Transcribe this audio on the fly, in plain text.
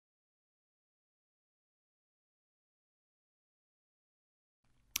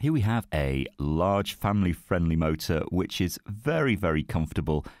Here we have a large family-friendly motor which is very, very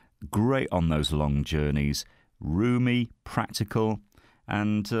comfortable, great on those long journeys, roomy, practical,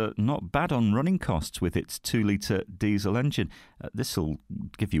 and not bad on running costs with its 2-litre diesel engine. This will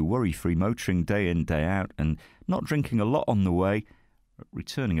give you worry-free motoring day in, day out, and not drinking a lot on the way,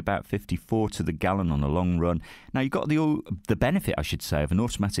 returning about 54 to the gallon on a long run. Now, you've got the benefit, I should say, of an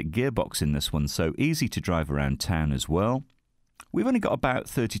automatic gearbox in this one, so easy to drive around town as well. We've only got about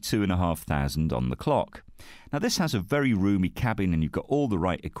 32,500 on the clock. Now, this has a very roomy cabin, and you've got all the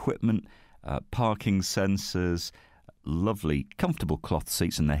right equipment, parking sensors, lovely, comfortable cloth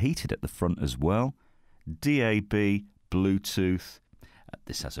seats, and they're heated at the front as well. DAB, Bluetooth.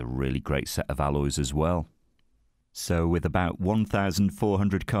 This has a really great set of alloys as well. So with about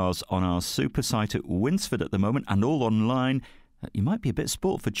 1,400 cars on our super site at Winsford at the moment and all online, you might be a bit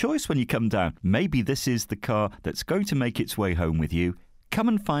sport for choice when you come down. Maybe this is the car that's going to make its way home with you. Come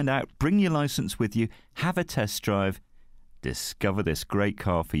and find out, bring your licence with you, have a test drive, discover this great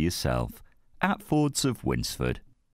car for yourself at Fords of Winsford.